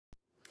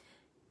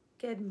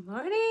Good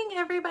morning,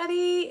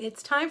 everybody.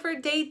 It's time for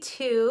day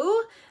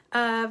 2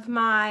 of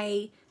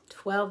my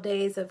 12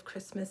 days of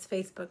Christmas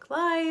Facebook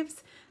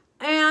Lives.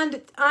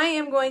 And I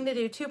am going to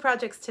do 2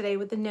 projects today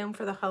with the Gnome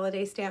for the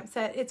Holiday stamp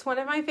set. It's one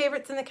of my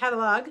favorites in the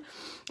catalog,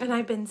 and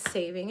I've been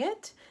saving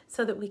it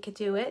so that we could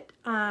do it.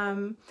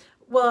 Well,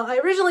 I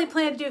originally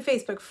planned to do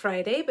Facebook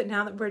Friday, but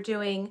now that we're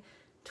doing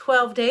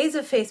 12 days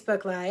of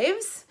Facebook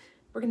Lives,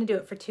 we're going to do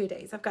it for 2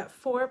 days. I've got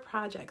 4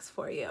 projects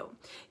for you.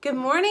 Good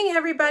morning,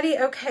 everybody.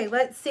 Okay,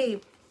 let's see.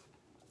 I'm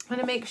going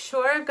to make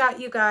sure I've got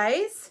you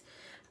guys.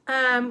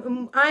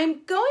 I'm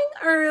going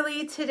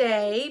early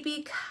today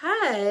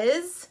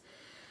because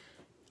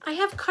I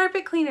have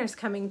carpet cleaners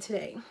coming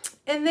today.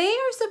 And they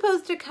are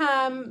supposed to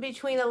come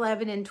between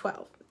 11 and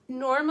 12.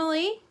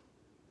 Normally,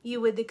 you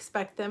would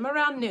expect them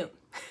around noon,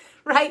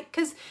 right?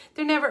 Because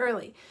they're never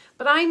early.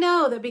 But I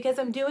know that because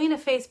I'm doing a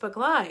Facebook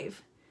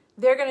Live,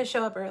 they're going to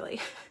show up early.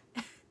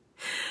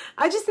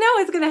 I just know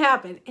it's going to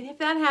happen. And if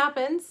that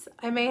happens,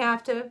 I may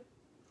have to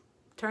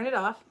turn it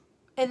off.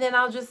 And then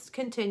I'll just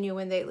continue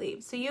when they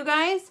leave. So you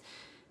guys,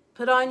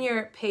 put on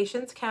your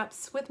patience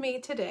caps with me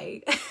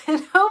today.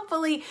 And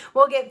hopefully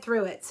we'll get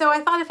through it. So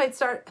I thought if I'd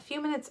start a few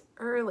minutes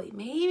early,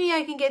 maybe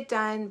I can get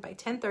done by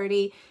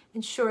 10:30.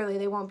 And surely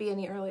they won't be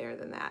any earlier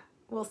than that.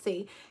 We'll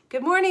see.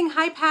 Good morning.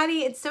 Hi,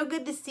 Patty. It's so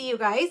good to see you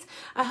guys.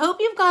 I hope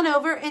you've gone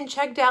over and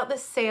checked out the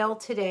sale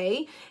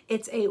today.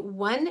 It's a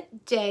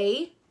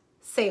 1-day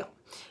sale.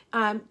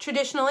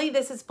 Traditionally,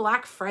 this is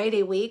Black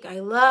Friday week. I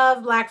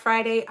love Black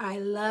Friday. I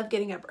love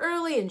getting up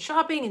early and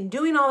shopping and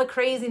doing all the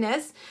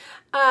craziness.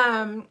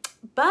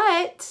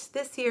 But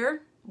this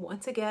year,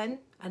 once again,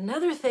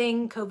 another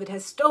thing COVID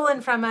has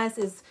stolen from us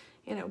is,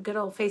 good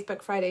old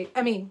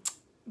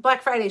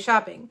Black Friday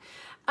shopping.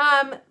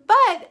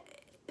 But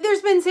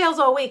there's been sales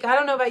all week. I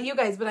don't know about you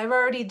guys, but I've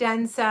already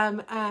done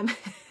some,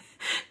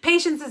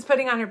 Patience is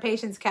putting on her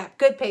patience cap.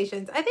 Good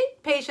Patience. I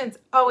think Patience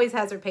always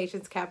has her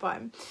patience cap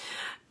on.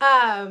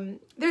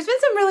 There's been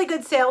some really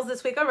good sales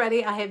this week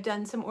already. I have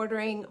done some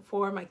ordering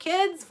for my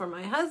kids, for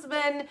my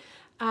husband,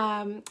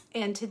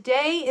 and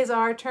today is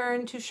our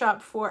turn to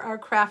shop for our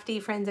crafty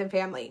friends and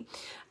family.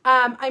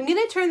 I'm going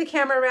to turn the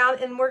camera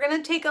around and we're going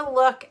to take a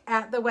look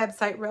at the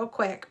website real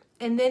quick.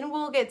 And then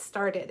we'll get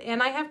started.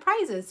 And I have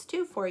prizes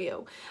too for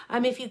you.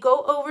 If you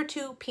go over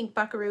to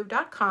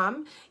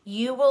pinkbuckaroo.com,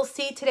 you will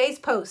see today's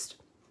post.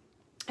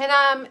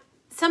 And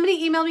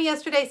somebody emailed me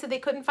yesterday, said they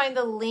couldn't find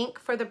the link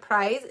for the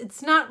prize.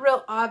 It's not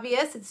real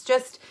obvious. It's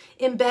just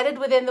embedded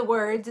within the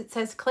words. It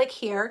says click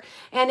here,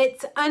 and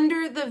it's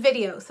under the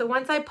video. So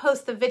once I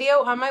post the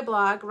video on my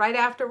blog, right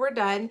after we're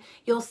done,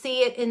 you'll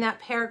see it in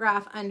that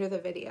paragraph under the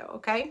video,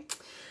 okay?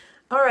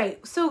 All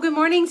right, so good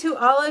morning to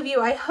all of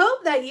you. I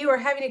hope that you are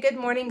having a good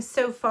morning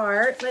so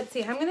far. Let's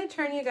see, I'm going to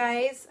turn you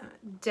guys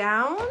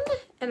down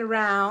and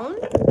around.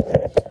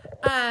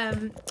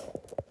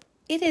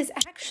 It is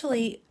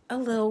actually a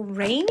little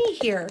rainy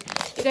here.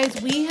 You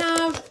guys, we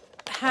have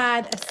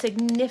had a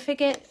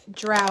significant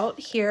drought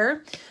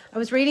here. I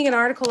was reading an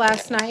article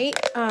last night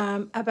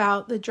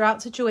about the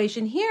drought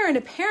situation here, and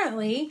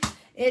apparently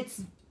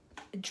it's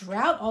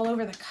drought all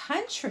over the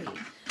country.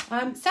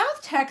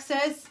 South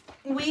Texas,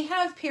 we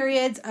have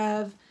periods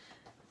of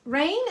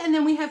rain and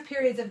then we have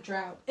periods of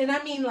drought. And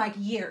I mean like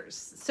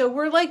years. So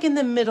we're like in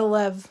the middle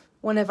of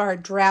one of our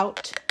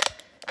drought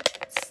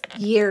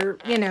year,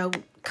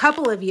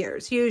 couple of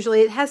years. Usually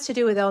it has to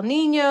do with El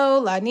Nino,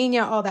 La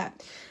Nina, all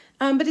that.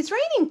 But it's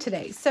raining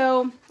today.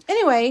 So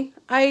anyway,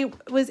 I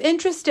was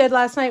interested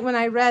last night when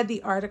I read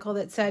the article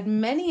that said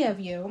many of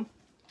you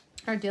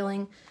are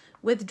dealing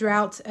with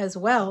droughts as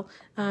well.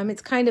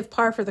 It's kind of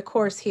par for the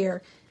course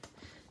here.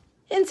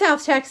 In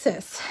South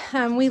Texas,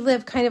 we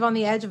live kind of on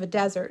the edge of a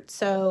desert.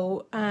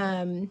 So,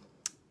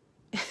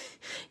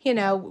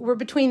 we're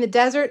between the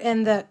desert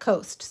and the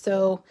coast.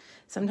 So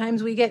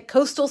sometimes we get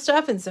coastal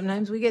stuff and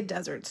sometimes we get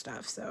desert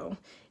stuff. So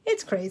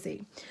it's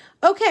crazy.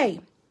 Okay,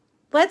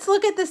 let's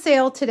look at the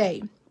sale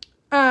today.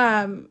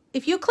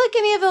 If you click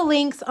any of the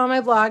links on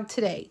my blog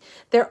today,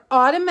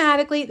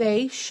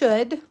 they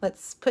should,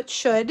 let's put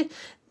should,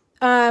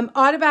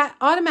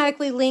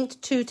 automatically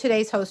linked to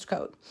today's host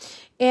code.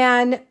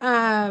 And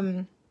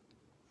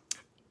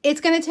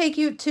it's going to take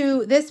you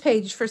to this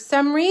page. For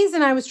some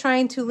reason, I was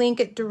trying to link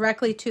it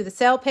directly to the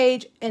sale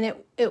page, and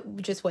it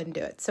just wouldn't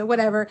do it. So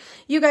whatever.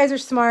 You guys are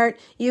smart.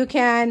 You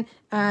can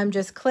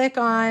just click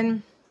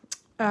on,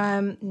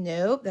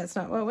 nope, that's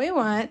not what we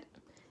want.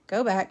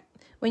 Go back.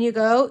 When you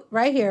go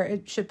right here,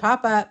 it should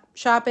pop up,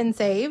 shop and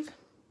save.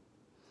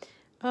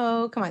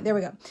 Oh, come on. There we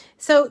go.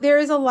 So there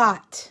is a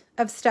lot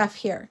of stuff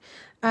here.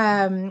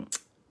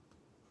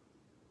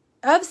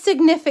 Of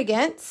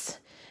significance,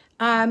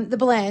 the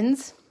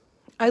blends.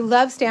 I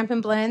love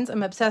Stampin' Blends.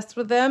 I'm obsessed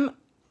with them.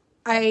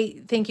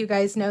 I think you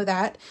guys know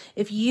that.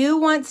 If you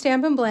want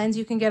Stampin' Blends,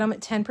 you can get them at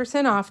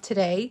 10% off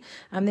today.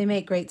 They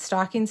make great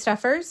stocking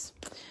stuffers.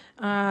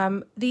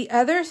 The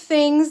other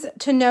things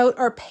to note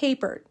are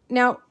paper.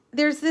 Now,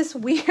 there's this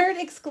weird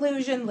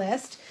exclusion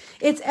list.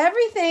 It's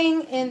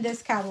everything in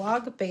this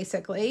catalog,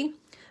 basically,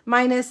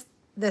 minus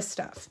this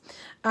stuff.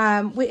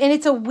 And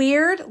it's a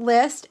weird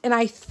list, and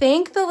I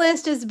think the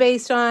list is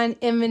based on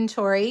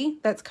inventory.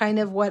 That's kind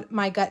of what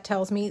my gut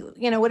tells me.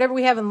 You know, whatever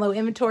we have in low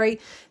inventory,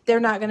 they're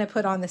not going to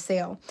put on the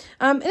sale.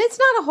 And it's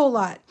not a whole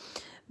lot.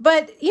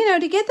 But, you know,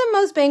 to get the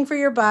most bang for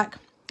your buck,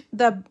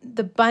 the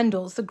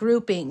bundles, the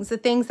groupings, the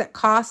things that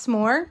cost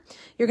more,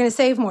 you're going to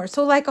save more.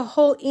 So like a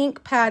whole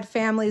ink pad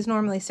family is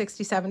normally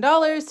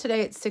 $67.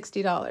 Today it's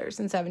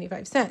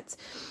 $60.75.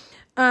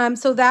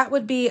 So that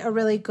would be a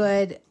really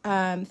good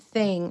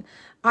thing.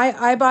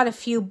 I bought a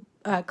few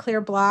clear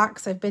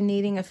blocks. I've been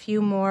needing a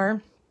few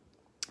more.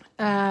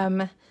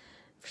 For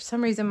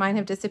some reason, mine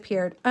have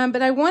disappeared.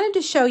 But I wanted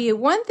to show you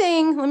one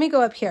thing. Let me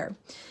go up here.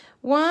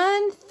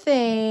 One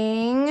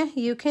thing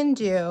you can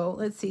do,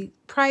 let's see,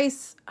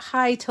 price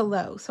high to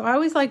low. So I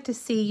always like to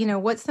see, you know,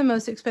 what's the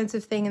most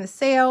expensive thing in the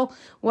sale?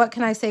 What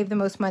can I save the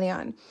most money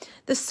on?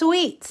 The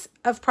suites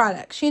of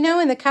products, you know,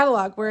 in the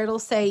catalog where it'll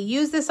say,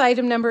 use this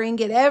item number and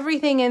get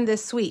everything in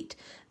this suite.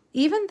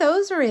 Even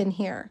those are in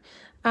here.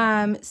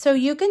 So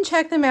you can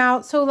check them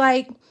out. So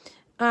like,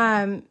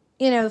 you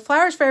know,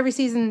 Flowers for Every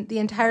Season, the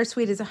entire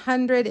suite is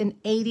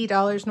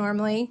 $180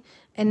 normally.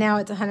 And now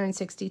it's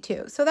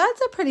 $162. So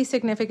that's a pretty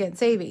significant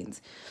savings.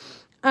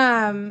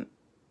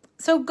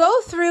 So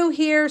go through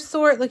here,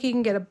 sort. Look, you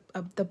can get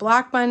the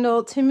block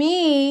bundle. To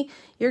me,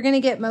 you're going to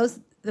get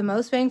the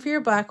most bang for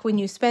your buck when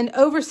you spend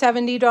over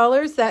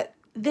 $70. That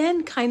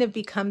then kind of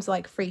becomes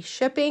like free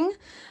shipping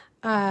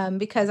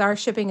because our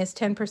shipping is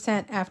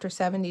 10% after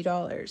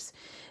 $70.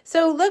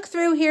 So look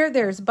through here.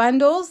 There's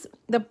bundles.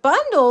 The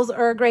bundles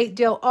are a great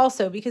deal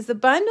also because the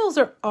bundles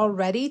are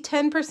already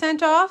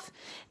 10% off.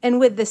 And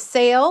with the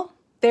sale,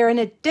 they're an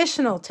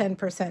additional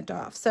 10%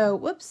 off. So,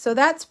 whoops, so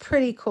that's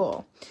pretty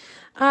cool.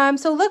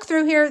 So look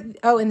through here.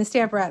 Oh, and the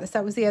Stamparatus.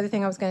 That was the other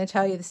thing I was going to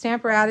tell you. The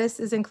Stamparatus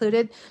is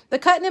included. The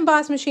cut and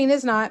emboss machine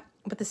is not,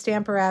 but the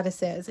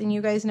Stamparatus is. And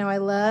you guys know I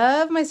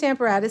love my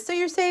Stamparatus. So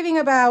you're saving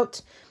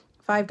about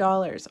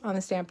 $5 on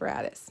the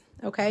Stamparatus.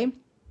 Okay.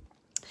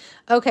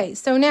 Okay,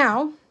 so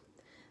now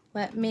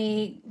let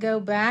me go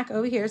back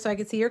over here so I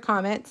can see your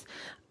comments.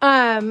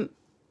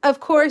 Of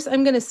course,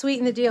 I'm going to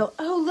sweeten the deal.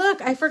 Oh,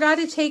 look, I forgot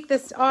to take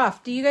this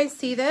off. Do you guys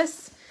see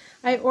this?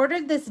 I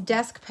ordered this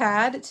desk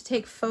pad to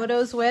take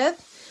photos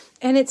with,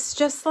 and it's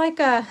just like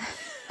a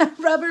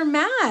rubber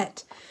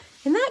mat.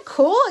 Isn't that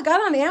cool? I got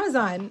it on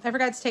Amazon. I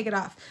forgot to take it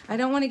off. I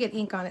don't want to get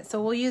ink on it, so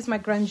we'll use my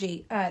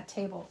grungy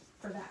table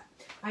for that.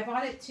 I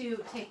bought it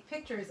to take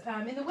pictures.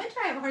 In the winter,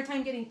 I have a hard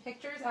time getting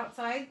pictures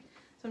outside,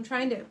 so I'm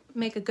trying to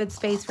make a good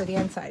space for the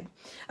inside.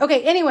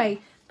 Okay, anyway,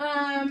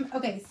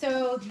 okay,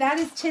 so that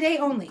is today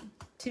only.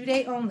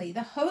 Today only.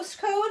 The host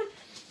code,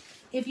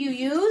 if you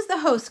use the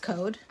host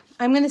code,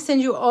 I'm going to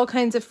send you all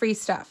kinds of free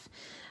stuff.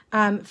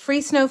 Free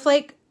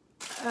snowflake,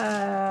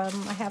 I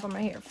have them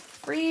right here.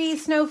 Free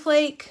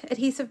snowflake,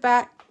 adhesive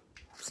back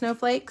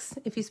snowflakes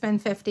if you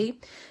spend $50.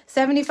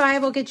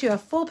 $75 will get you a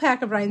full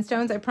pack of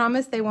rhinestones. I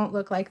promise they won't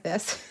look like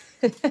this.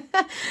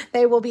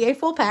 They will be a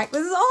full pack.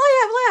 This is all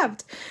I have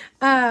left.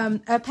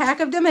 A pack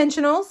of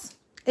dimensionals.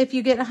 If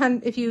you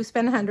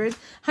spend $100,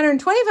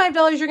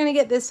 $125, you're going to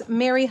get this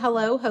Merry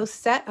Hello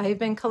host set. I've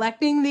been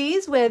collecting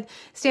these with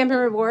Stampin'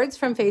 Rewards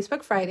from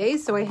Facebook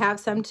Fridays, so I have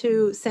some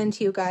to send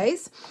to you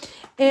guys.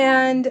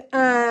 And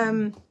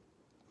 $150.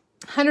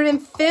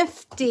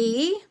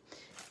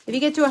 If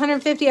you get to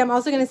 $150, I'm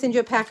also going to send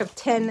you a pack of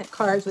 10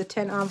 cards with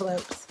 10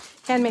 envelopes,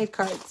 handmade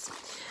cards.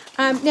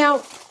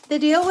 Now, the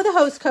deal with the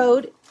host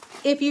code.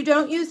 If you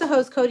don't use the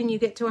host code and you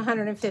get to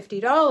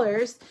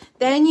 $150,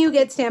 then you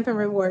get Stampin'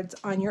 Rewards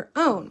on your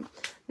own.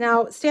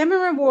 Now, Stampin'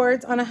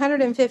 Rewards on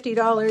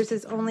 $150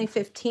 is only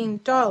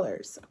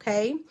 $15,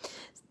 okay?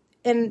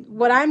 And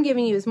what I'm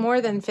giving you is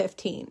more than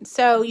 $15.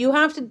 So you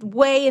have to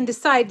weigh and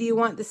decide, do you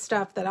want the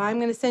stuff that I'm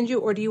going to send you,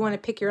 or do you want to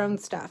pick your own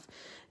stuff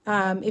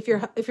if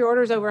your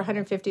order is over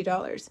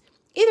 $150?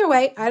 Either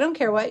way, I don't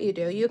care what you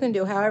do. You can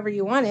do however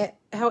you want it,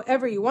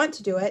 however you want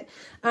to do it.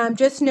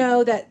 Just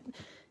know that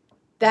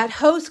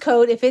host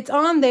code, if it's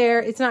on there,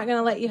 it's not going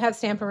to let you have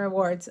Stampin'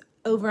 Rewards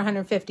over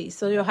 $150.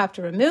 So you'll have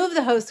to remove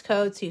the host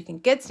code so you can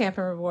get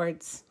Stampin'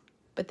 Rewards,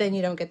 but then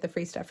you don't get the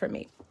free stuff from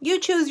me. You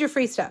choose your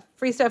free stuff.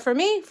 Free stuff from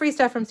me, free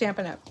stuff from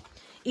Stampin' Up.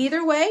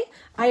 Either way,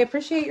 I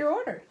appreciate your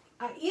order.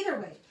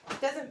 Either way,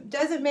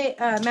 doesn't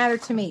matter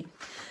to me.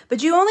 But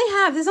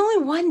there's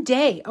only one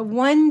day, a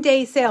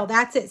one-day sale.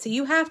 That's it. So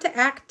you have to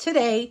act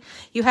today.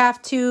 You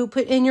have to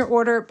put in your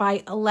order by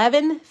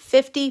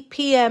 11:50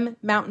 p.m.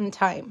 Mountain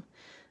Time.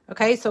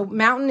 Okay, so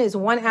Mountain is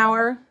 1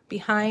 hour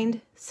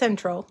behind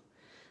Central,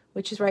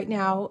 which is right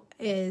now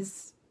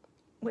is,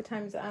 what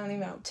time is it? I don't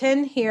even know.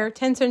 10 here,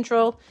 10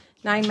 Central,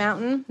 9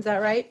 Mountain. Is that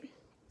right?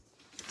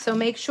 So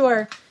make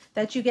sure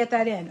that you get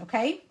that in,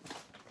 okay?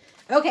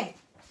 Okay,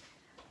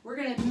 we're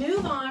going to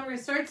move on. We're going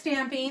to start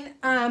stamping,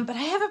 but I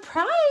have a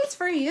prize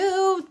for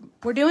you.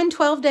 We're doing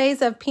 12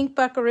 days of Pink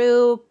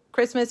Buckaroo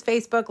Christmas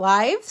Facebook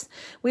Lives.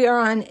 We are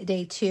on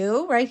day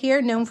 2 right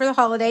here, Gnome for the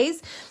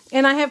holidays.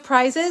 And I have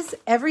prizes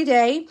every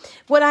day.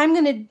 What I'm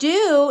going to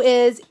do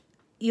is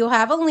you'll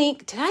have a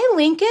link. Did I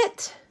link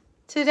it?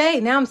 today.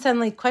 Now I'm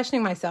suddenly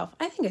questioning myself.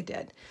 I think I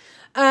did.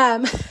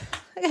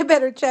 I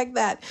better check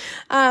that.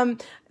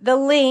 The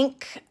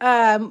link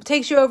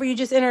takes you over. You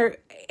just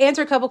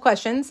answer a couple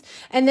questions,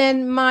 and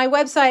then my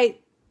website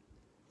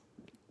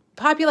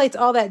populates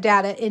all that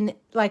data in,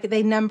 like,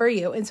 they number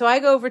you. And so I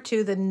go over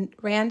to the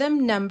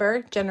random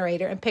number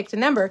generator and picked a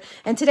number.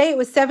 And today it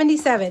was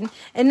 77.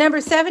 And number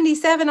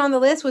 77 on the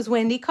list was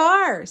Wendy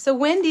Carr. So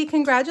Wendy,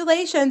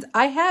 congratulations.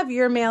 I have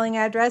your mailing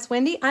address.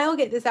 Wendy, I'll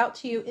get this out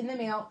to you in the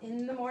mail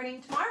in the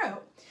morning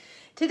tomorrow.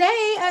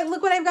 Today,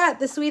 look what I've got.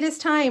 The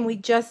sweetest time. We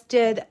just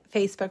did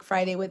Facebook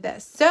Friday with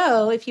this.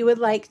 So if you would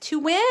like to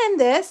win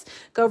this,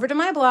 go over to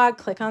my blog,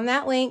 click on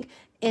that link,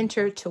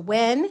 enter to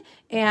win,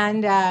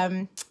 and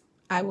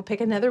I will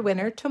pick another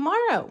winner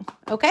tomorrow.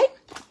 Okay?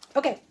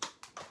 Okay.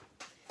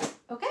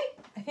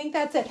 I think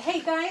that's it.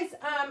 Hey, guys,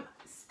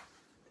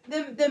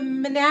 the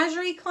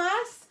menagerie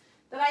class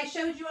that I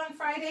showed you on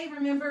Friday,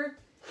 remember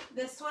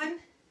this one?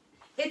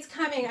 It's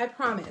coming, I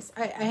promise.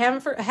 I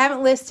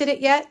haven't listed it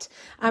yet.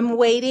 I'm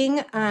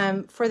waiting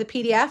for the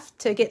PDF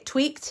to get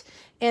tweaked,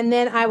 and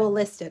then I will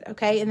list it,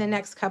 okay, in the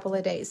next couple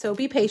of days. So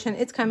be patient.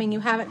 It's coming. You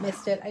haven't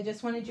missed it. I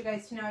just wanted you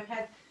guys to know I've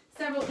had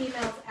several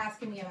emails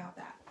asking me about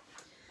that.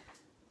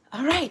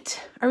 All right.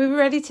 Are we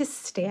ready to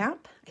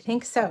stamp? I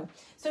think so.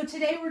 So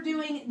today we're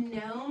doing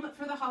Gnome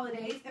for the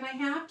holidays, and I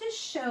have to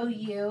show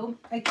you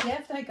a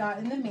gift I got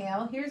in the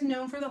mail. Here's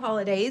Gnome for the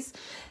holidays.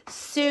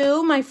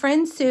 Sue, my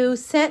friend Sue,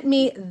 sent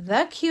me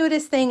the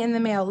cutest thing in the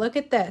mail. Look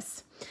at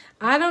this.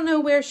 I don't know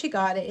where she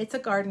got it. It's a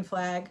garden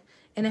flag,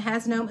 and it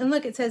has Gnome. And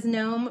look, it says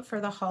Gnome for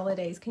the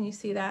holidays. Can you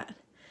see that?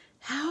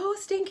 How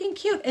stinking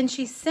cute. And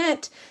she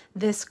sent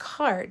this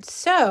card.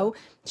 So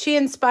she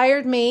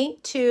inspired me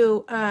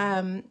to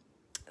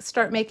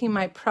start making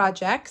my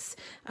projects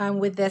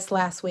with this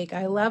last week.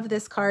 I love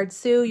this card.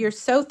 Sue, you're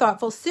so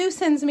thoughtful. Sue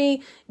sends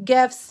me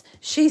gifts.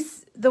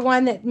 She's the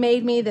one that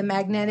made me the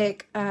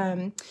magnetic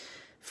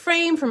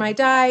frame for my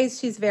dies.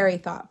 She's very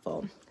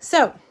thoughtful.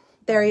 So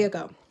there you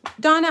go.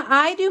 Donna,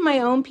 I do my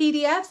own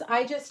PDFs.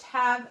 I just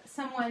have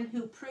someone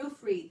who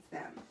proofreads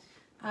them.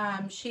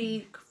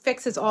 She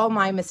fixes all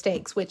my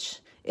mistakes, which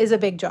is a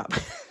big job.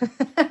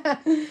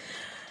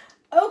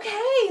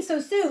 Okay,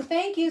 so Sue,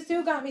 thank you.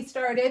 Sue got me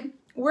started.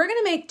 We're going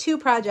to make two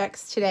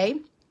projects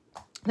today.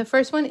 The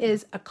first one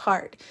is a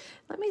card.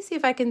 Let me see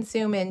if I can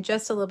zoom in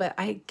just a little bit.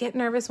 I get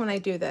nervous when I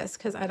do this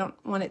because I don't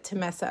want it to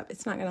mess up.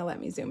 It's not going to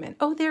let me zoom in.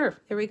 Oh, there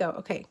we go.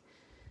 Okay,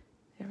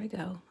 there we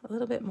go. A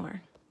little bit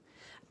more.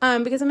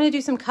 Because I'm going to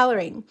do some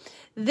coloring.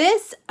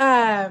 This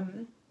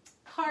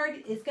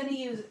card is going to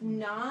use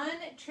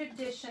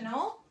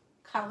non-traditional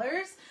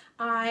colors.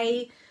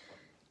 I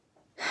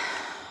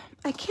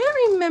can't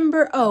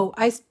remember. Oh,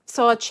 I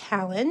saw a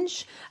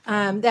challenge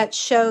that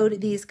showed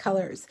these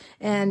colors,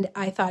 and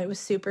I thought it was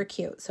super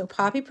cute. So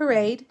Poppy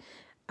Parade,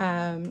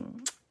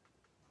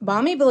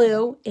 Balmy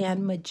Blue,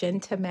 and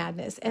Magenta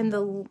Madness. And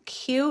the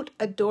cute,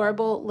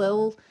 adorable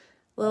little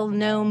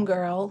gnome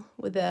girl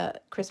with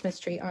a Christmas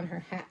tree on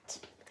her hat,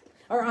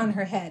 or on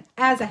her head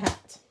as a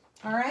hat.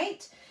 All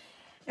right?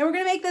 And we're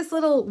going to make this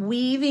little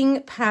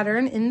weaving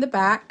pattern in the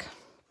back.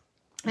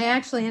 I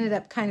actually ended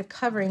up kind of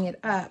covering it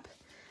up.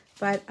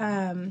 But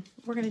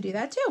we're going to do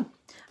that too. All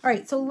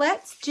right, so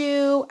let's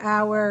do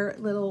our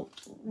little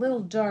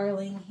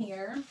darling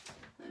here.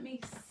 Let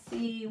me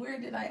see, where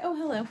did I, oh,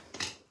 hello.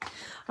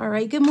 All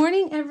right, good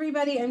morning,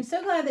 everybody. I'm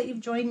so glad that you've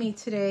joined me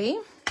today.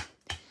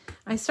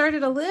 I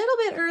started a little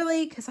bit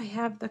early because I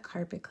have the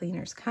carpet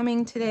cleaners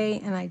coming today,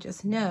 and I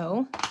just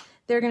know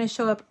they're going to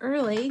show up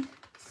early.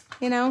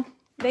 You know,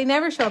 they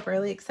never show up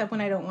early except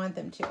when I don't want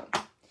them to.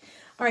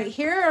 All right,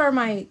 here are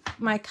my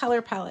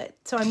color palette.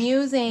 So I'm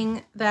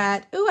using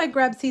that. Ooh, I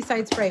grabbed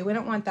Seaside Spray. We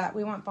don't want that.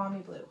 We want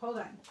Balmy Blue. Hold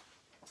on.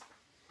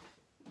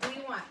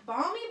 We want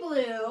Balmy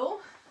Blue.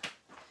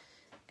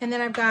 And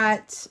then I've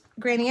got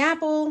Granny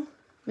Apple,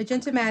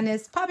 Magenta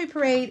Madness, Poppy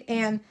Parade,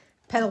 and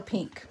Petal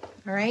Pink.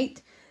 All right.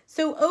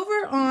 So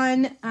over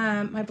on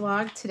my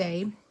blog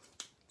today,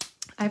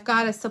 I've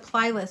got a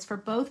supply list for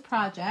both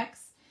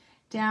projects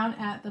down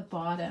at the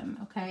bottom.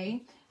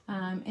 Okay.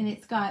 And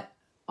it's got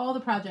all the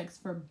projects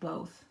for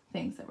both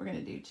things that we're going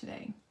to do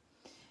today.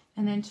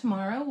 And then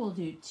tomorrow we'll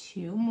do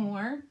two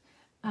more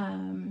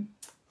Gnome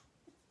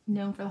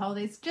for the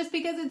holidays, just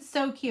because it's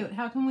so cute.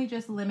 How can we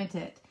just limit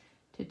it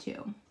to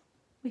two?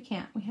 We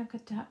can't.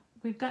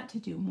 We've got to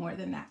do more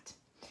than that.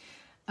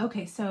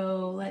 Okay,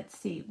 so let's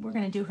see. We're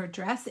going to do her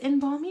dress in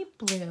Balmy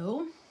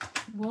Blue.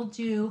 We'll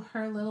do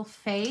her little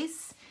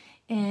face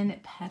in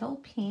Petal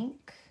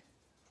Pink.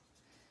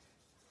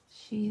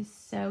 She's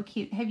so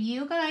cute. Have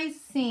you guys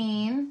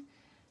seen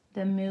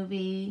the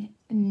movie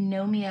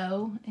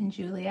Romeo and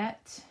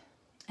Juliet?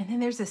 And then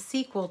there's a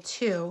sequel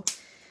too.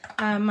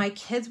 My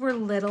kids were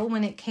little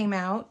when it came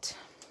out,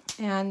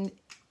 and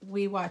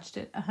we watched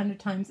it 100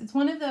 times. It's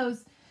one of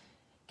those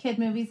kid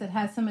movies that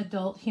has some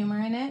adult humor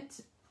in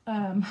it,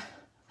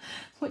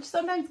 which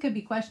sometimes could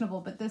be questionable,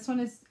 but this one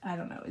is, I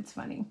don't know, it's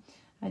funny.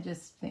 I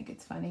just think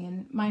it's funny,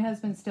 and my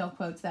husband still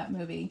quotes that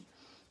movie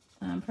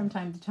from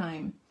time to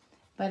time.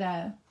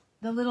 But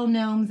the little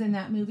gnomes in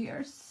that movie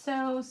are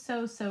so,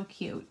 so, so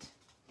cute.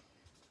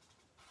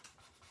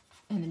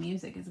 And the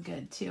music is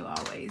good too,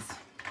 always.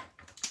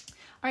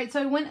 All right,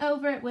 so I went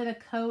over it with a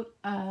coat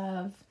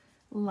of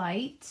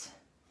light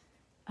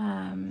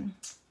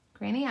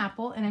Granny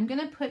Apple, and I'm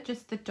gonna put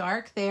just the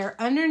dark there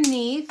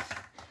underneath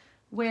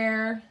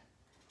where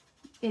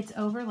it's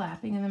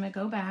overlapping, and then I'm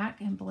gonna go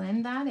back and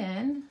blend that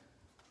in.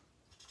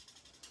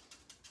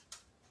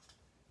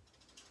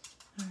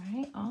 All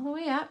right, all the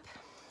way up.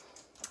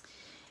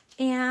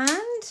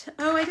 And,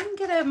 oh, I didn't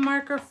get a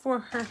marker for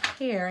her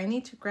hair. I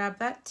need to grab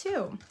that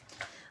too.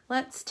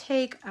 Let's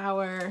take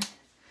our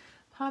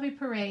Poppy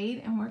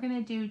Parade, and we're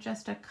gonna do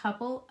just a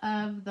couple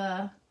of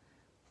the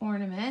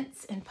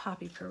ornaments in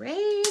Poppy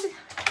Parade.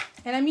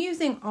 And I'm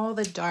using all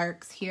the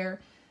darks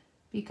here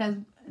because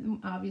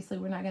obviously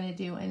we're not gonna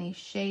do any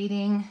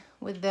shading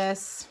with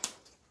this.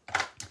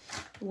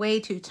 Way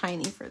too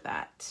tiny for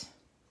that.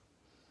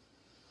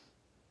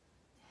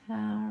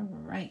 All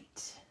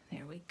right,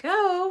 there we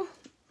go.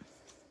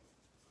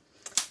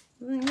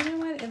 You know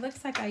what? It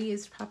looks like I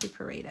used Poppy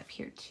Parade up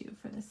here too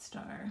for the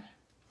star.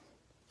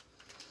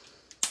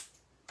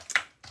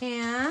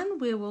 And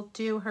we will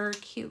do her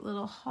cute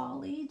little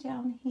holly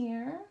down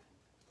here.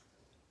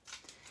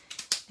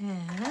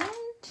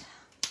 And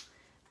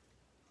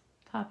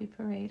Poppy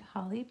Parade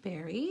holly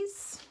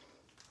berries.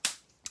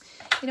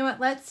 You know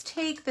what? Let's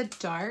take the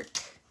dark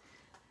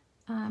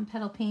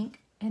petal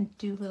pink and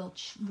do little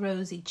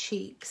rosy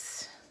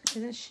cheeks.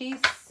 Isn't she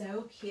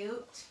so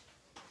cute?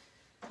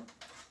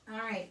 All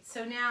right,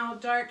 so now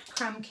dark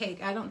crumb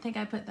cake. I don't think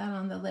I put that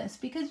on the list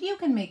because you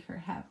can make her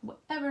have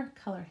whatever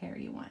color hair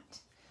you want.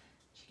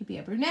 She could be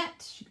a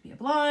brunette, she could be a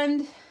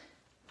blonde,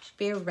 she could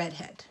be a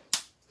redhead.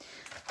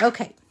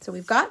 Okay, so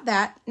we've got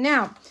that.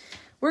 Now,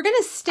 we're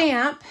gonna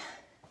stamp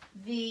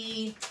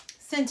the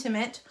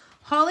sentiment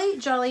Holly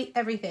Jolly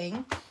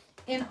Everything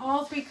in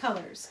all 3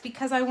 colors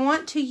because I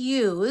want to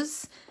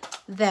use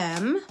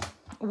them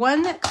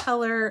one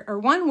color or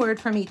one word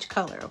from each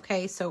color.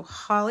 Okay, so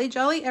Holly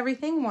Jolly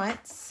Everything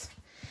once.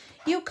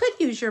 You could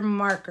use your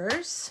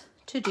markers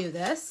to do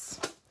this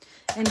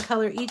and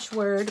color each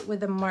word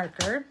with a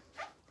marker,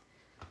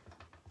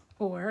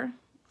 or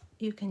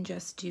you can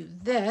just do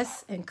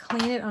this and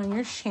clean it on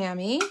your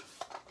chamois.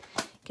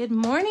 Good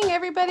morning,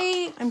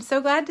 everybody. I'm so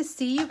glad to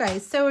see you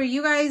guys. So are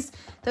you guys,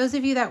 those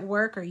of you that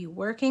work, are you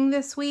working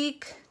this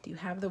week? Do you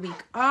have the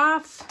week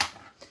off?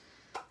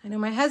 I know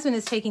my husband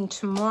is taking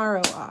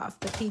tomorrow off,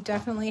 but he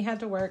definitely had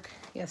to work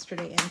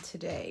yesterday and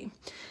today.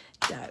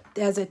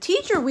 As a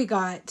teacher, we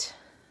got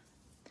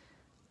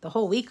the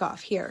whole week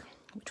off here,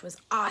 which was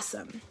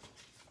awesome.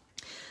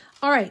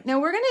 All right, now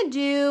we're gonna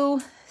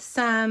do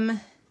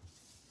some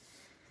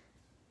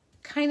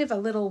kind of a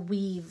little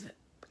weave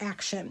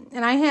action.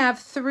 And I have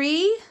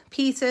 3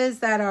 pieces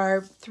that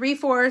are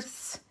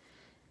 3/4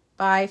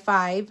 by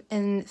 5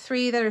 and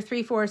 3 that are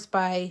 3/4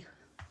 by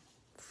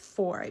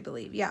 4, I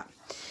believe, yeah.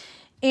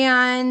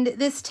 And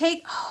this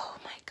oh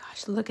my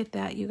gosh, look at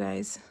that, you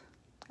guys.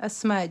 A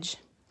smudge.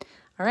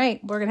 All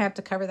right, we're gonna have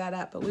to cover that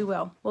up, but we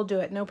will. We'll do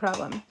it, no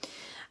problem.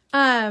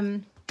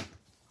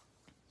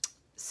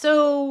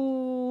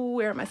 So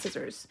where are my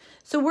scissors?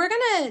 So we're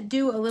gonna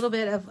do a little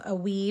bit of a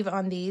weave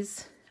on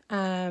these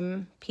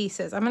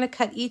pieces. I'm gonna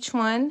cut each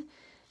one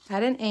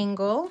at an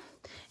angle,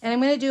 and I'm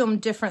gonna do them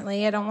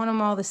differently. I don't want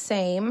them all the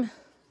same.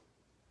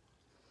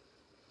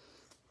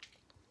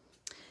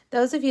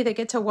 Those of you that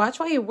get to watch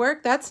while you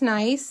work, that's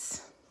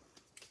nice.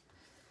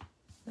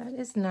 That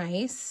is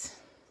nice.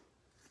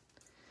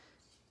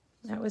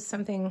 That was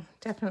something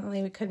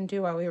definitely we couldn't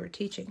do while we were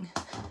teaching.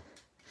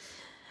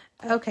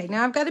 Okay,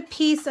 now I've got a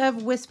piece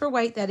of Whisper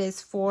White that is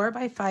 4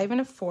 by 5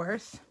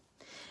 1/4.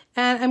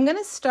 And I'm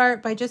gonna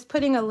start by just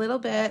putting a little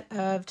bit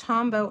of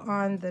Tombow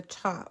on the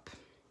top.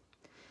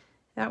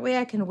 That way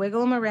I can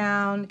wiggle them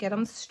around, get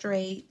them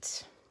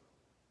straight.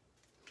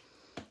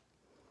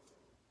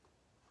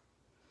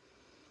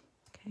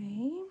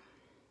 Okay.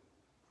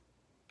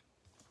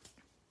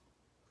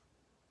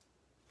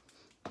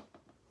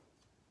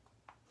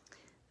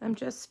 I'm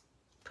just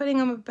putting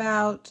them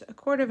about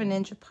 1/4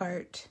 inch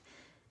apart,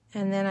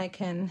 and then I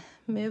can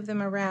move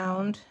them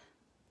around.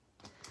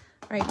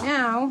 Right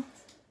now,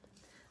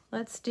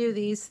 let's do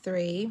these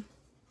 3.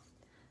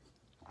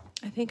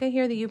 I think I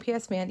hear the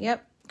UPS man.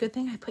 Yep, good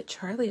thing I put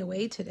Charlie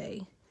away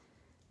today.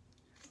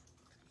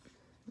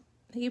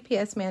 The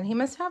UPS man, he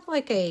must have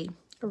like a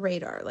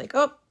radar, like,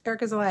 oh,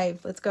 Erica's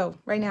alive. Let's go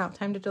right now.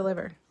 Time to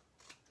deliver.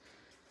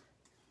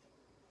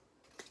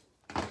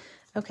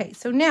 Okay,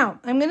 so now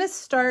I'm going to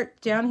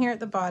start down here at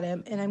the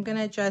bottom, and I'm going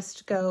to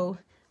just go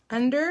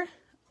under,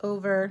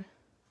 over,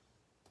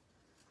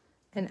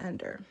 and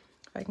under.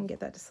 If I can get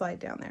that to slide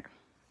down there.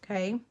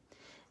 Okay,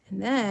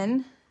 and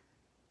then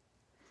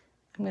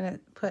I'm going to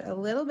put a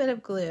little bit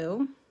of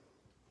glue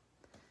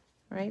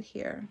right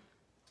here.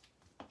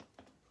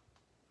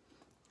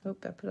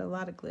 Oop, I put a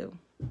lot of glue.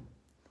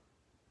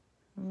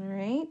 All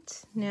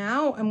right,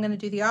 now I'm going to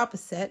do the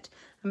opposite.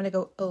 I'm going to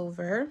go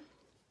over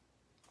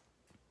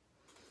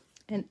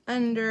and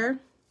under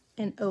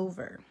and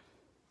over.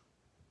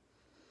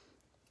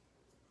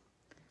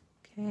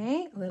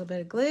 Okay, a little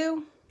bit of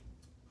glue.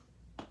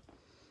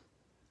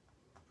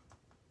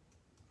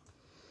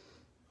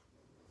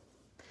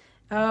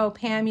 Oh,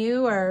 Pam,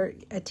 you are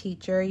a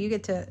teacher. You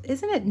get to,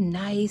 isn't it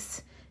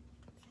nice?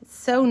 It's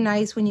so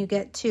nice when you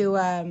get to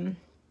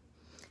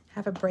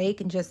have a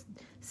break and just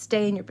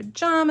stay in your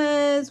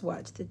pajamas,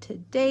 watch the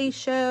Today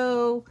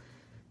Show,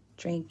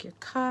 drink your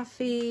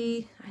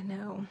coffee. I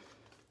know.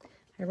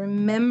 I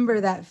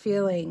remember that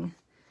feeling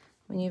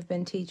when you've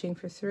been teaching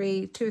for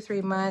 2 or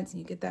 3 months and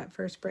you get that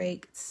first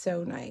break. It's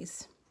so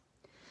nice.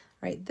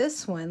 All right,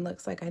 this one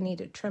looks like I need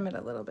to trim it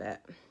a little bit.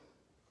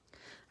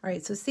 All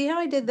right, so see how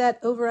I did that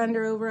over,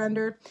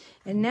 under?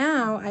 And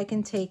now I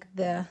can take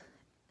the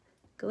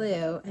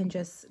glue and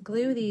just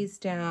glue these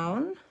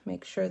down.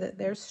 Make sure that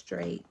they're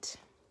straight.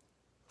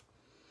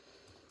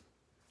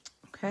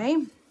 Okay,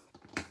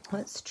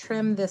 let's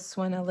trim this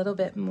one a little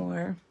bit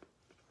more.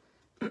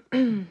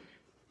 There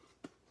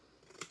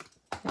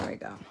we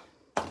go.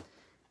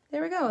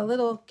 There we go,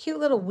 a cute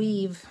little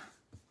weave.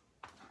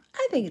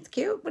 I think it's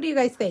cute. What do you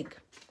guys think?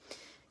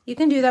 You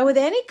can do that with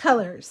any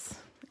colors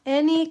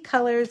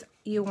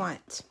you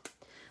want.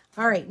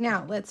 All right,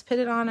 now let's put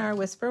it on our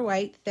Whisper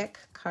White thick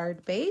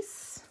card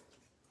base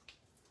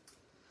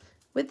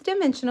with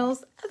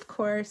dimensionals, of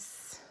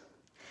course.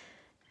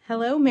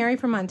 Hello, Mary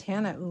from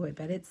Montana. Ooh, I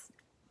bet it's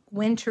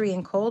wintry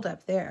and cold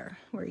up there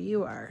where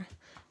you are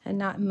and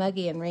not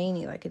muggy and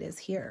rainy like it is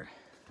here.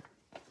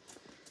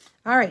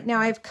 All right, now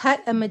I've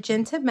cut a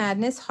Magenta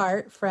Madness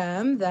heart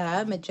from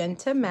the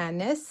Magenta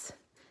Madness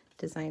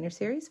Designer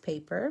Series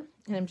paper,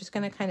 and I'm just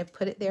going to kind of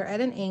put it there at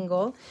an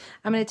angle.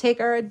 I'm going to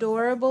take our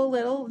adorable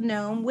little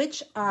gnome,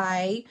 which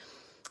I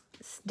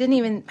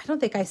don't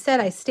think I said,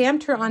 I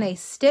stamped her on a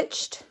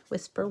stitched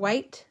Whisper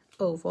White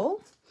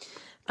oval.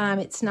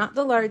 It's not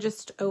the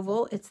largest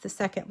oval, it's the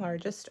second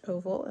largest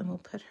oval, and we'll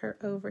put her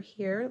over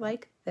here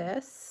like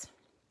this.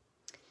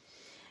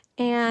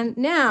 And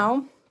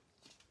now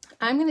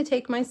I'm going to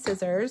take my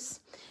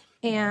scissors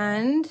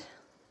and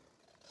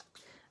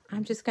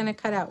I'm just going to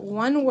cut out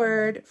one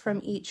word from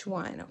each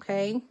one,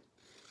 okay?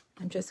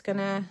 I'm just going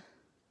to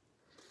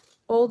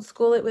old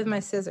school it with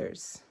my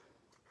scissors.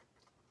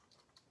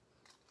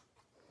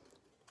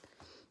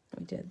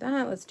 We did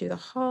that. Let's do the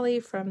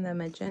holly from the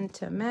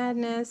Magenta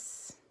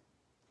Madness.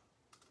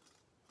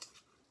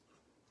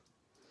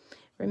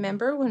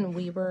 Remember when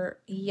we were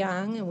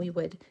young and we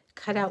would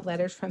cut out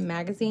letters from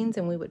magazines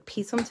and we would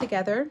piece them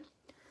together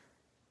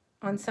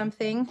on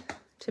something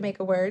to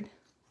make a word?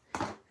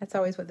 That's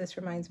always what this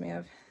reminds me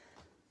of.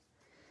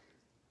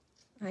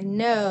 I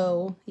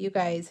know you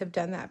guys have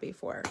done that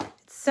before. At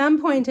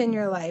some point in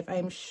your life,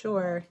 I'm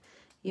sure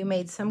you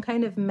made some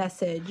kind of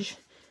message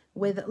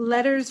with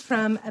letters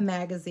from a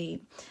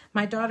magazine.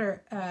 My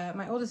daughter,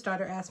 my oldest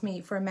daughter, asked me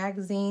for a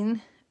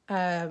magazine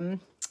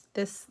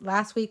this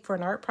last week for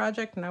an art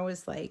project, and I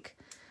was like,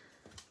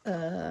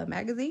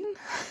 magazine?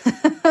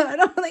 I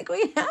don't think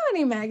we have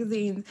any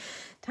magazines.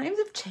 Times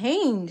have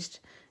changed.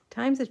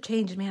 Times have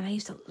changed, man. I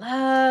used to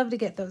love to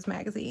get those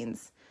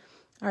magazines.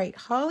 All right,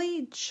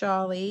 holly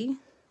jolly.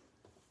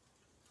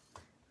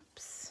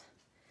 Oops.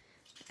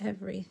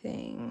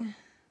 Everything.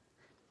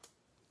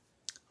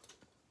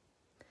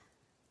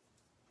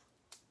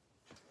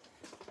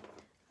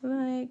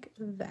 Like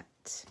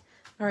that.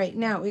 All right,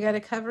 now we got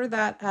to cover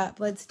that up.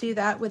 Let's do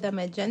that with a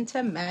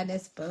Magenta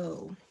Madness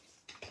bow.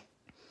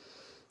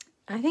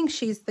 I think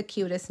she's the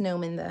cutest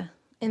gnome in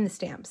the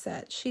stamp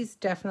set. She's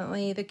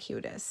definitely the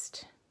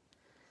cutest.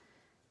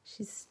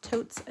 She's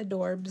totes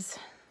adorbs.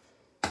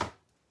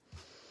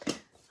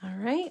 All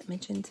right,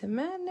 Magenta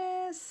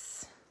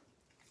Madness.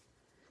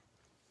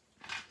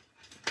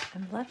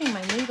 I'm loving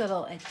my new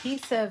little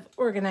adhesive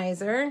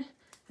organizer.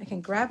 I can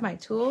grab my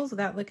tools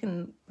without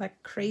looking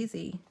like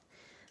crazy.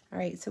 All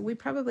right, so we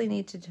probably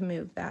need to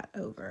move that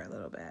over a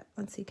little bit.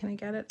 Let's see, can I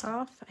get it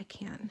off? I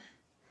can.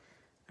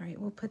 All right,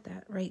 we'll put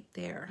that right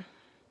there.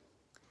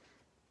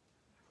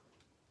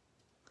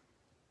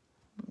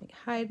 Let me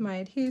hide my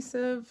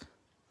adhesive.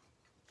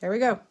 There we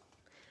go.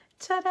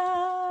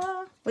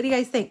 Ta-da! What do you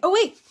guys think? Oh,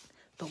 wait!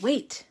 But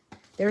wait,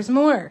 there's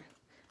more.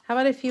 How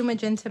about a few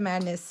Magenta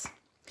Madness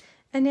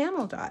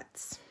enamel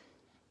dots?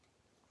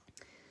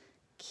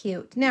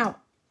 Cute. Now,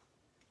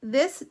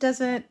 this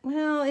doesn't,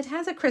 well, it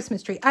has a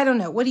Christmas tree. I don't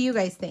know. What do you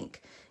guys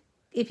think?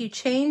 If you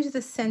change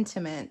the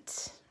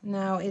sentiment,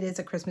 no, it is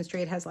a Christmas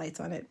tree. It has lights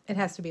on it. It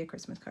has to be a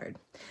Christmas card.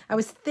 I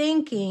was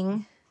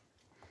thinking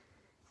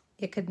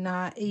it could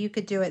not, you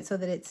could do it so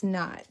that it's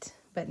not.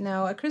 But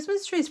no, a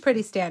Christmas tree is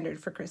pretty standard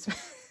for Christmas.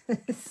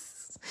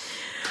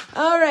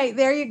 All right,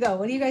 there you go.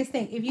 What do you guys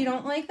think? If you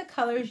don't like the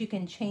colors, you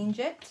can change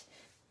it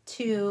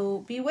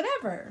to be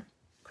whatever.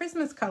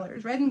 Christmas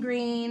colors, red and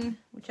green,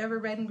 whichever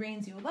red and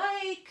greens you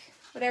like,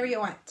 whatever you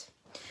want.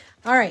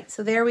 All right,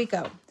 so there we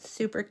go.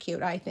 Super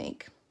cute, I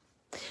think.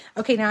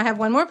 Okay, now I have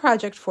one more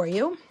project for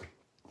you.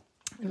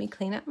 Let me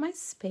clean up my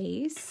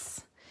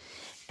space.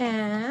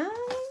 And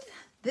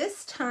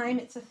this time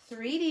it's a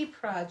 3D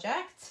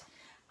project.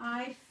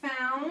 I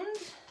found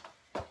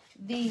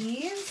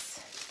these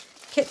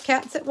Kit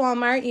Kats at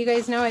Walmart. You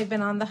guys know I've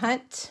been on the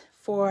hunt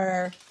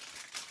for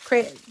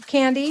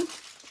candy,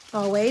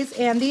 always.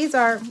 And these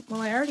are,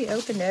 well, I already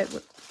opened it,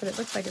 but it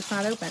looks like it's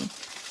not open.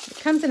 It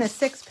comes in a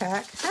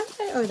 6-pack.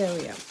 Oh, there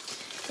we go.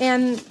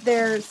 And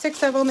there are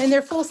 6 of them, and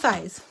they're full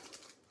size.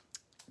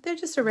 They're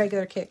just a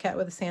regular Kit Kat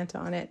with a Santa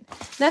on it.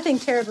 Nothing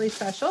terribly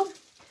special,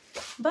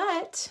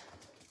 but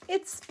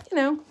it's, you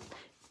know,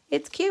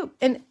 it's cute.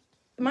 And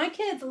my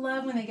kids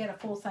love when they get a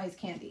full-size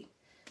candy.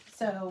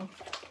 So,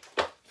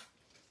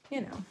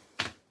 you know,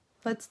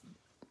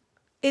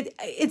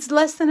 it's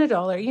less than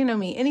 $1. You know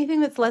me. Anything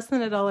that's less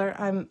than $1,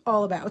 I'm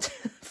all about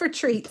for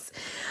treats.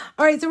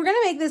 All right, so we're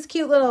going to make this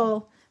cute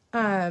little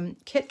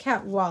Kit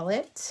Kat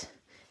wallet.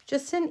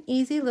 Just an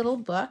easy little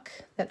book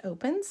that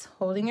opens,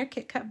 holding your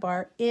Kit Kat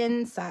bar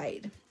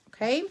inside,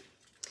 okay?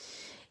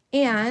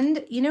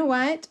 And you know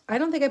what? I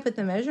don't think I put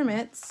the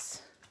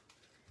measurements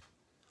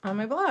on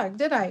my blog,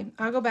 did I?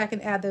 I'll go back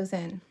and add those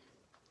in.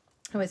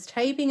 I was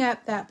typing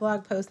up that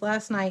blog post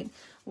last night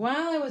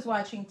while I was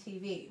watching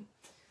TV.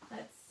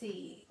 Let's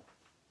see.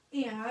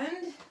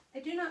 And I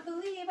do not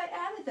believe I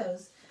added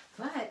those,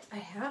 but I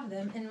have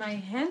them in my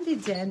handy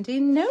dandy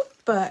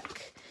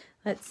notebook.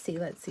 Let's see.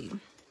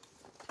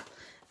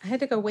 I had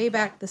to go way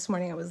back this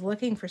morning. I was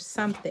looking for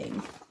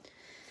something.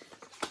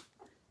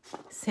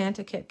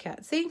 Santa Kit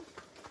Kat. See?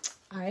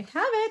 I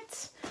have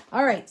it.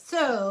 All right,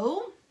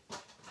 so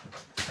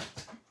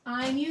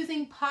I'm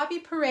using Poppy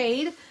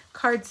Parade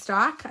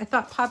cardstock. I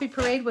thought Poppy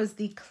Parade was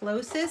the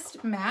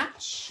closest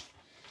match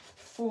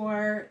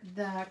for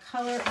the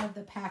color of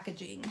the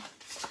packaging.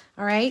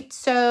 All right,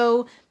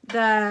 so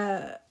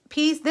this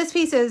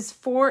piece is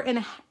 4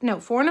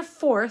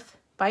 1/4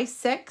 by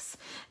 6,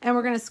 and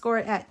we're going to score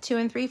it at 2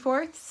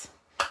 3/4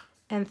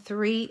 and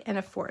 3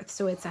 1/4.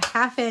 So it's a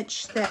 1/2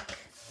 inch thick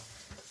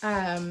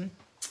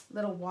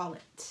little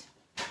wallet.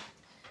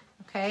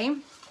 Okay,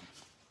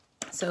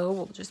 so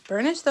we'll just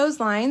burnish those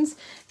lines,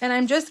 and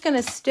I'm just going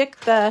to stick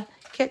the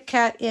Kit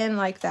Kat in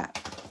like that.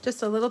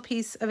 Just a little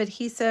piece of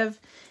adhesive,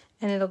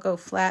 and it'll go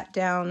flat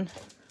down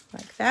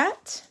like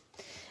that.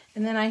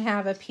 And then I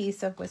have a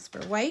piece of Whisper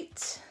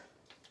White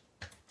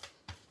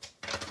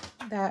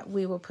that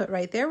we will put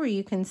right there where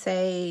you can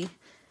say,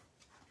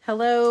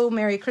 hello,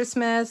 Merry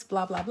Christmas,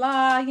 blah, blah,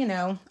 blah, you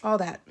know, all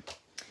that.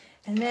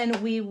 And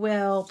then we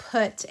will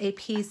put a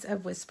piece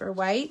of Whisper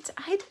White.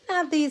 I didn't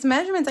have these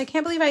measurements. I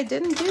can't believe I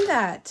didn't do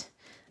that.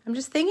 I'm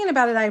just thinking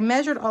about it. I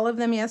measured all of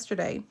them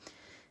yesterday.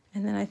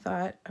 And then I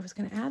thought I was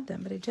going to add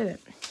them, but I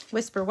didn't.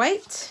 Whisper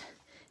White,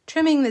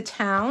 Trimming the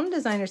Town,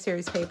 designer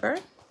series paper.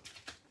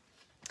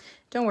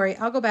 Don't worry,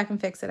 I'll go back and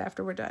fix it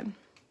after we're done.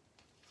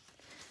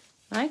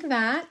 Like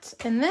that.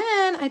 And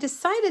then I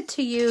decided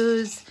to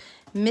use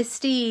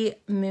Misty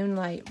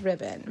Moonlight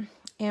ribbon.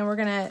 And we're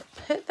going to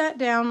put that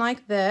down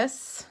like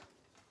this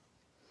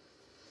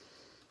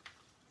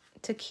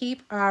to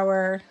keep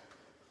our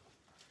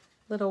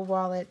little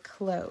wallet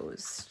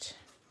closed.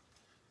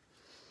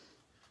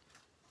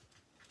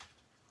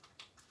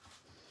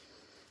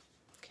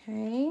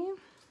 Okay,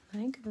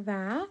 like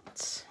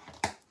that.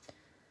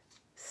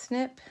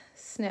 Snip,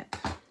 snip.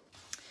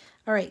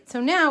 All right, so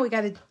now we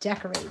got to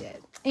decorate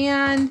it.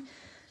 And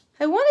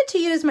I wanted to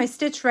use my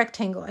stitch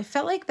rectangle. I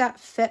felt like that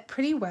fit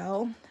pretty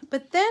well.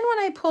 But then when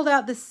I pulled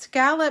out the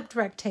scalloped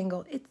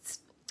rectangle, it's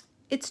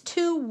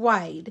too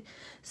wide.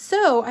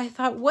 So I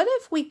thought, what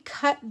if we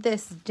cut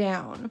this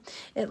down?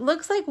 It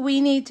looks like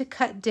we need to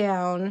cut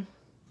down,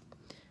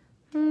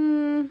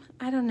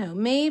 I don't know,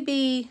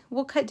 maybe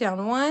we'll cut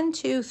down 1,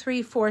 2,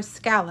 3, 4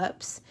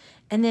 scallops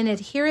and then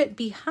adhere it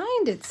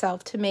behind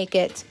itself to make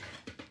it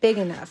big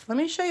enough. Let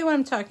me show you what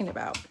I'm talking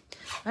about.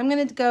 I'm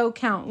going to go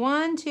count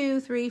 1, 2,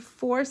 3,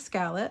 4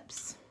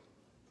 scallops.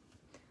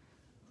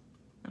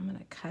 I'm going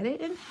to cut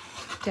it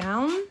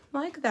down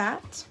like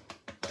that.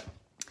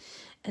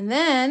 And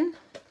then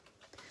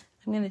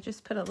I'm going to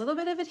just put a little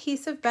bit of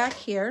adhesive back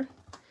here.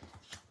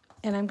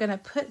 And I'm going to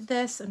put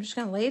this, I'm just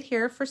going to lay it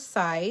here for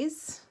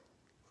size.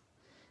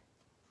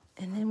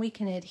 And then we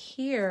can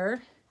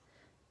adhere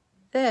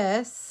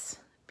this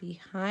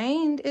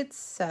behind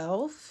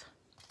itself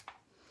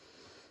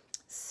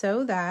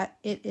so that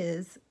it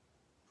is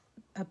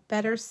a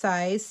better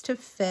size to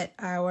fit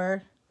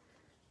our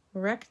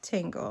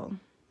rectangle.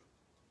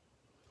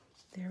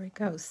 There we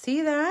go.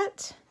 See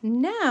that?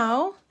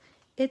 Now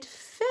it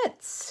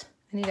fits.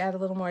 I need to add a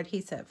little more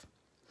adhesive.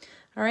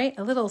 All right,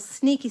 a little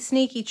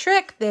sneaky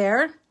trick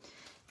there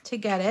to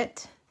get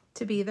it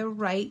to be the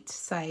right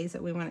size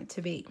that we want it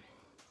to be.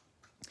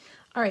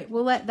 All right,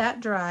 we'll let that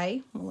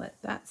dry. We'll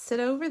let that sit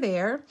over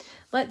there.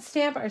 Let's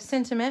stamp our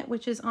sentiment,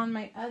 which is on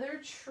my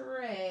other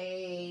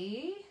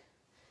tray,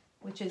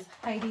 which is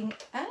hiding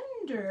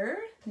under,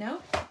 no,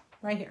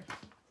 right here.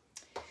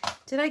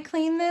 Did I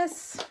clean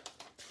this?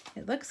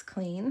 It looks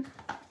clean.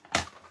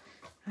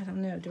 I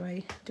don't know, do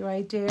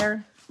I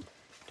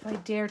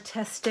dare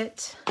test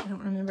it? I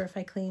don't remember if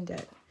I cleaned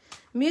it.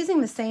 I'm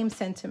using the same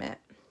sentiment.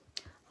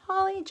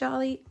 Holly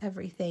Jolly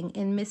Everything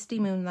in Misty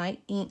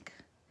Moonlight ink.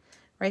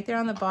 Right there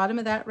on the bottom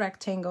of that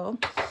rectangle.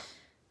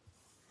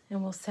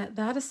 And we'll set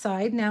that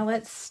aside. Now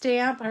let's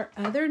stamp our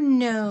other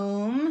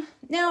gnome.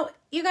 Now,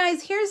 you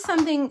guys, here's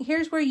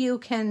where you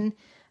can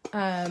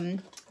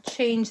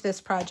change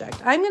this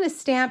project. I'm going to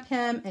stamp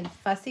him and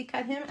fussy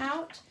cut him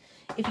out.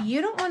 If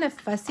you don't want to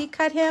fussy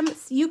cut him,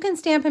 you can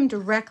stamp him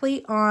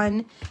directly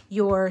on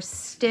your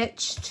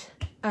stitched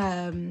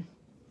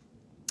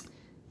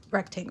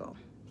rectangle.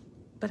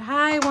 But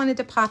I wanted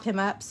to pop him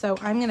up, so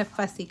I'm going to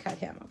fussy cut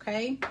him,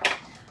 okay?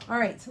 All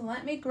right, so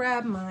let me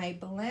grab my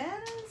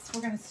blends.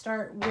 We're going to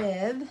start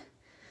with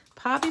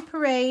Poppy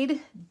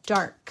Parade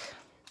Dark.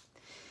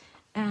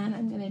 And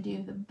I'm going to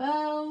do the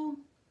bow.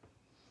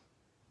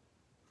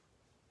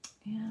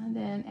 And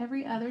then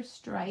every other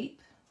stripe.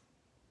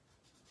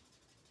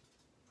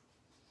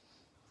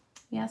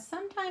 Yeah,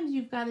 sometimes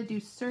you've got to do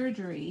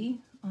surgery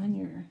on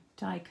your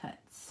die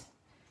cuts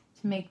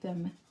to make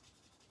them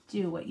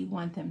do what you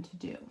want them to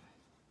do.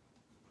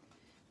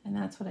 And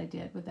that's what I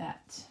did with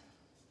that.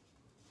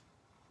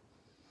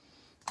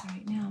 All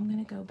right, now I'm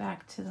going to go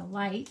back to the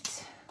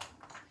light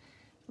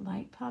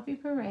Poppy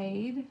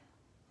Parade.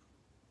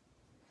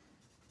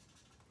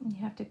 You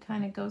have to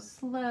kind of go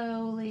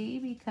slowly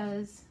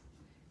because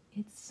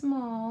it's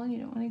small.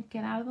 You don't want to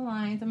get out of the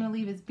lines. I'm going to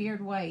leave his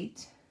beard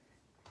white.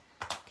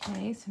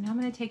 Okay, so now I'm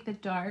going to take the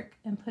dark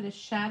and put a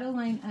shadow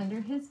line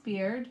under his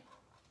beard.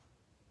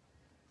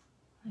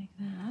 Like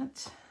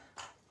that.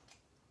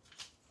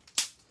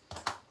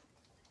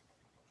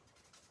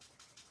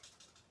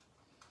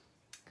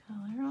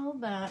 Color all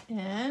that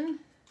in.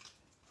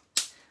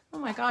 Oh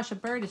my gosh, a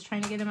bird is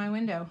trying to get in my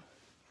window.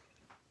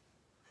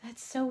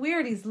 That's so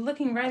weird. He's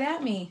looking right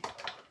at me.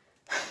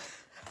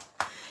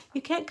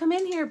 You can't come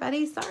in here,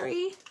 buddy.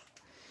 Sorry.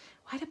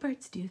 Why do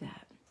birds do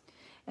that?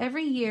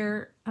 Every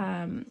year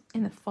in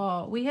the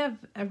fall, we have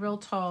a real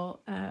tall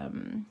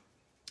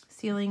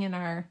ceiling in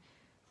our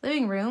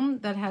living room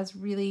that has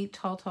really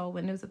tall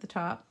windows at the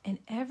top. And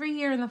every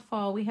year in the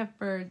fall, we have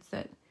birds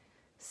that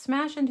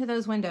smash into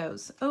those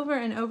windows over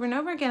and over and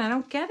over again. I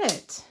don't get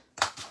it.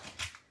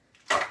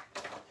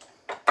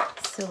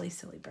 Silly,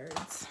 silly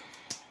birds.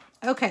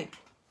 Okay.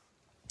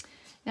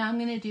 Now I'm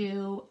going to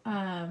do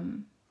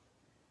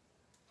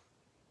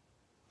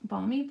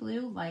Balmy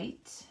Blue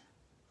Light.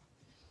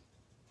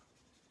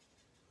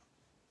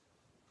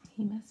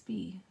 He must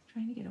be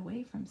trying to get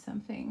away from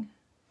something.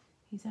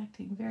 He's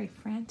acting very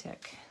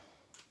frantic.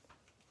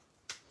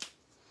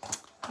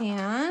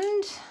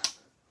 And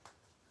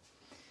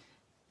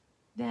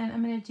then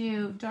I'm going to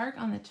do dark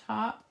on the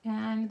top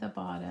and the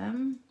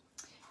bottom.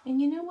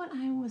 And you know what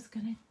I was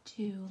going to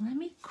do? Let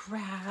me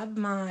grab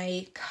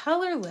my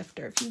color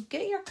lifter. If you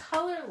get your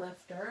color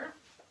lifter,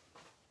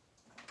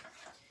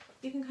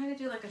 you can kind of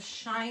do like a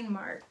shine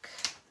mark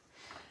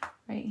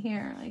right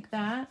here like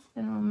that.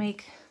 And it'll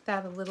make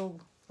that a little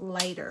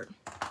lighter.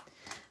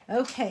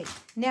 Okay,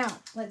 now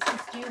let's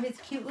just do his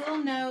cute little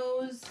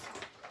nose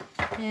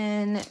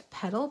in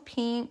Petal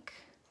Pink.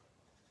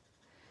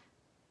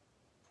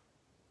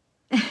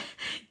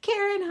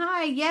 Karen,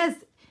 hi. Yes,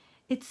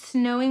 it's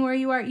snowing where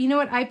you are. You know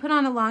what? I put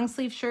on a long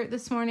sleeve shirt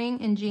this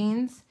morning and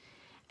jeans,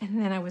 and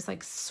then I was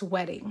like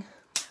sweating.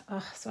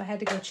 Ugh, so I had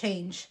to go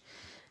change.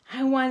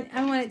 I want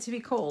it to be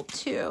cold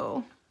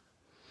too.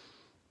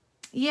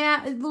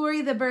 Yeah,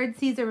 Lori, the bird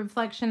sees a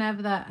reflection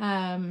of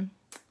the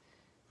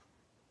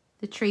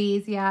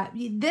trees. Yeah,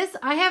 this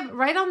I have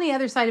right on the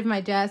other side of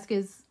my desk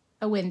is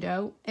a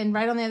window, and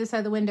right on the other side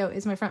of the window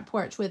is my front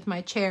porch with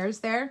my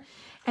chairs there.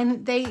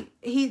 And they've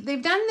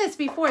done this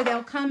before.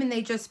 They'll come and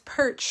they just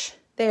perch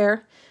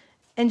there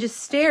and just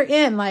stare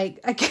in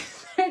like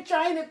they're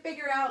trying to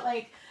figure out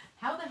like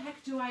how the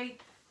heck do I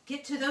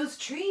get to those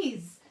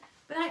trees?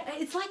 But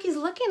it's like he's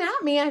looking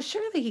at me. I'm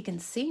sure that he can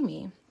see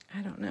me. I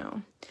don't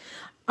know.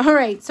 All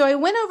right, so I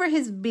went over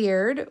his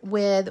beard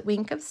with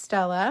Wink of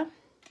Stella,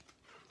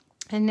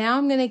 and now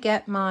I'm going to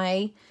get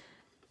my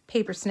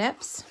paper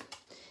snips,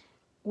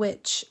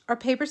 which are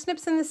paper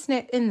snips in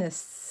the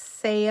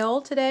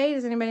sale today.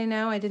 Does anybody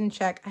know? I didn't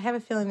check. I have a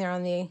feeling they're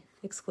on the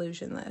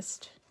exclusion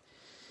list.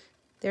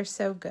 They're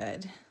so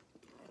good.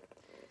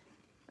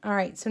 All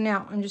right, so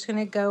now I'm just going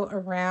to go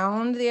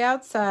around the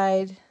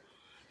outside.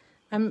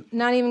 I'm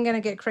not even going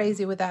to get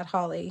crazy with that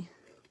holly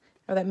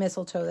or that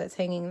mistletoe that's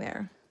hanging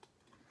there.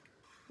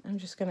 I'm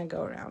just going to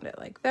go around it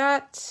like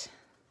that.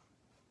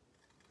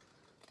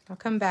 I'll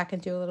come back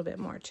and do a little bit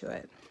more to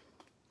it.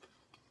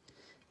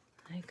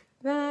 Like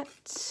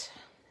that.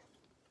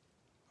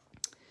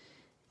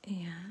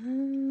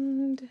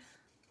 And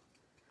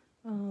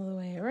all the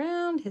way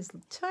around his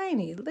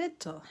tiny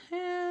little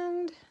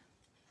hand.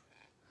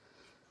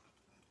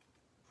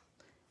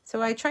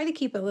 So I try to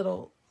keep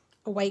a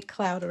white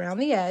cloud around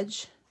the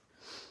edge,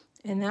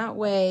 and that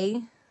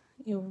way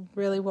you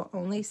really will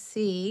only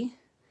see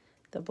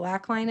the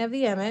black line of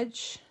the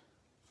image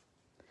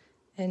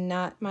and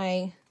not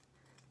my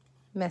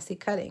messy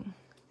cutting.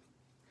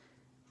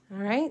 All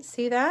right,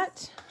 see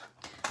that?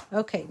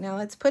 Okay, now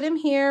let's put him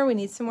here. We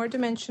need some more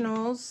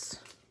dimensionals.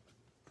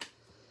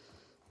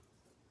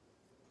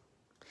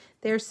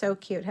 They're so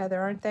cute, Heather,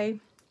 aren't they?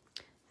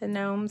 The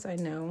gnomes, I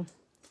know.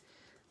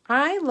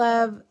 I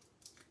love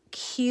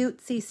cute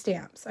cutesy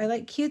stamps. I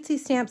like cutesy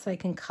stamps I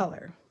can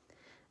color.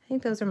 I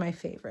think those are my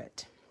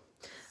favorite.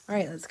 All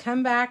right, let's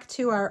come back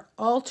to our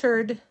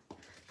altered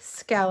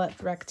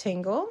scallop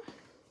rectangle.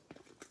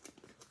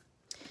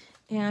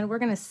 And we're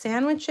going to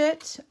sandwich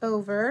it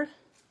over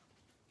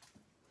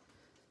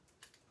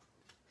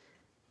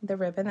the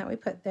ribbon that we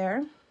put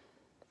there.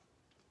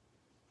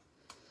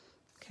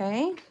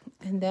 Okay,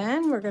 and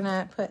then we're going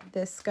to put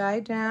this guy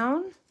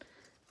down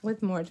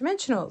with more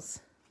dimensionals.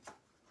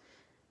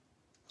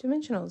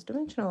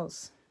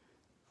 Dimensionals.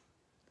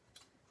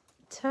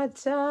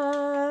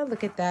 Ta-da!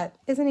 Look at that.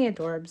 Isn't he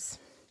adorbs?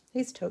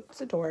 He's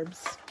totes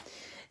adorbs.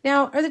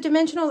 Now, are the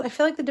dimensionals, I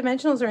feel like the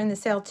dimensionals are in the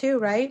sale too,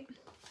 right?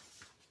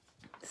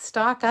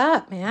 Stock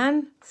up,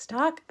 man.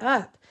 Stock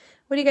up.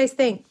 What do you guys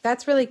think?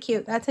 That's really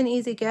cute. That's an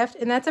easy gift,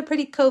 and that's a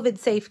pretty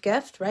COVID-safe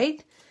gift,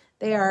 right?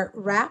 They are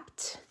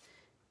wrapped.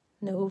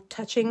 No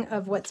touching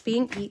of what's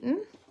being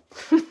eaten.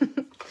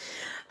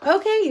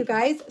 Okay, you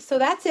guys, so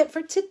that's it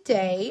for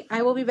today.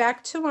 I will be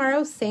back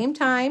tomorrow, same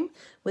time,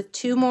 with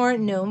 2 more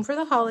Gnome for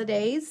the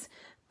Holidays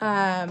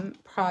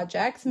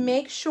projects.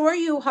 Make sure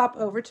you hop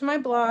over to my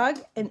blog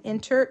and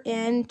enter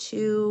in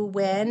to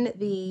win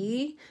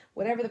the,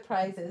 whatever the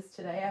prize is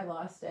today. I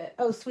lost it.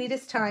 Oh,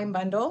 Sweetest Time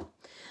bundle.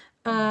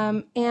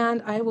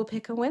 And I will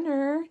pick a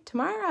winner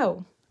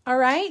tomorrow. All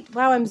right.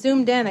 Wow, I'm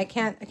zoomed in. I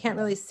can't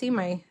really see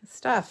my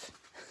stuff.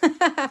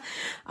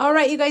 All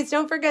right, you guys,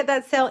 don't forget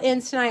that sale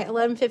ends tonight at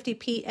 11:50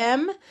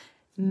 p.m.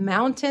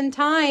 Mountain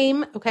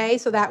Time. Okay,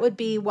 so that would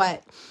be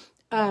what?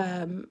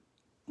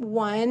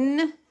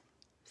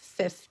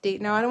 1:50.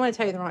 No, I don't want to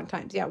tell you the wrong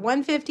times. Yeah,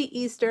 1:50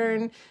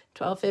 Eastern,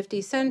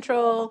 12:50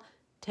 Central,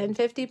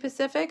 10:50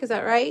 Pacific. Is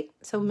that right?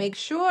 So make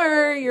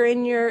sure you're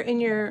in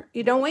your,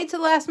 you don't wait till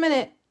the last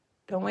minute.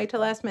 Don't wait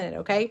till last minute,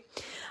 okay?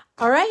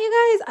 All right,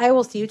 you guys, I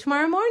will see you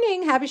tomorrow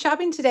morning. Happy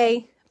shopping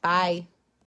today. Bye.